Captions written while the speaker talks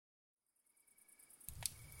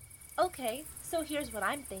Okay, so here's what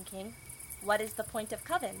I'm thinking. What is the point of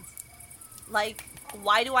covens? Like,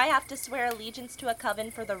 why do I have to swear allegiance to a coven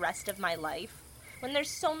for the rest of my life? When there's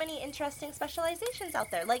so many interesting specializations out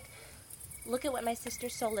there. Like, look at what my sister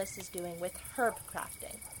Solis is doing with herb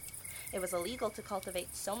crafting. It was illegal to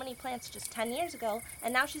cultivate so many plants just 10 years ago,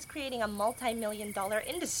 and now she's creating a multi-million-dollar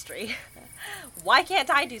industry. Why can't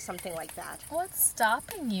I do something like that? What's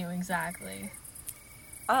stopping you exactly?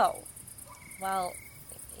 Oh, well,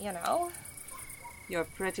 you know. You're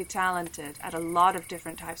pretty talented at a lot of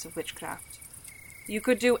different types of witchcraft. You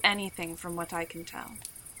could do anything from what I can tell.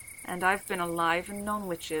 And I've been alive and known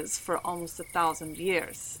witches for almost 1,000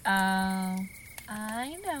 years. Oh,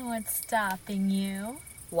 I know what's stopping you.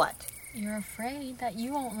 What? You're afraid that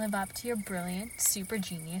you won't live up to your brilliant, super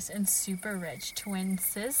genius, and super rich twin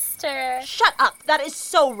sister. Shut up! That is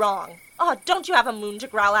so wrong! Oh, don't you have a moon to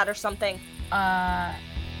growl at or something?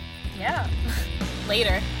 Yeah.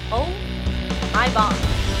 Later. Oh, my bomb.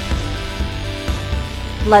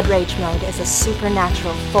 Blood Rage Mode is a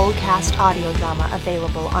supernatural full-cast audio drama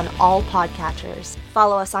available on all podcatchers.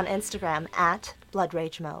 Follow us on Instagram at Blood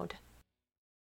Rage Mode.